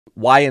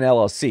Why an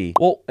LLC?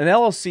 Well, an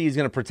LLC is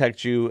going to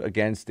protect you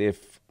against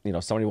if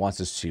somebody wants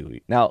to sue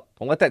you. Now,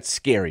 don't let that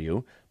scare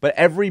you, but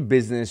every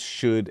business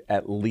should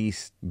at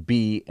least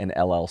be an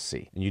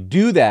LLC. And you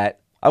do that,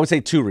 I would say,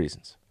 2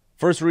 reasons.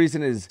 First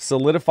reason is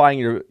solidifying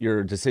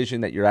your decision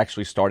that you're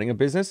actually starting a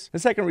business. The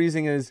second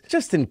reason is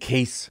just in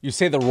case you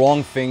say the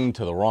wrong thing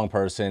to the wrong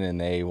person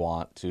and they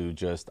want to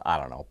just, I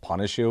don't know,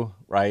 punish you,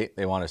 right?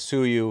 They want to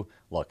sue you.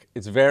 Look,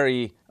 it's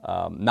very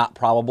not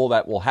probable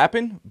that will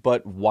happen,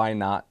 but why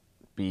not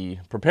be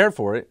prepared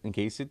for it in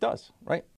case it does, right?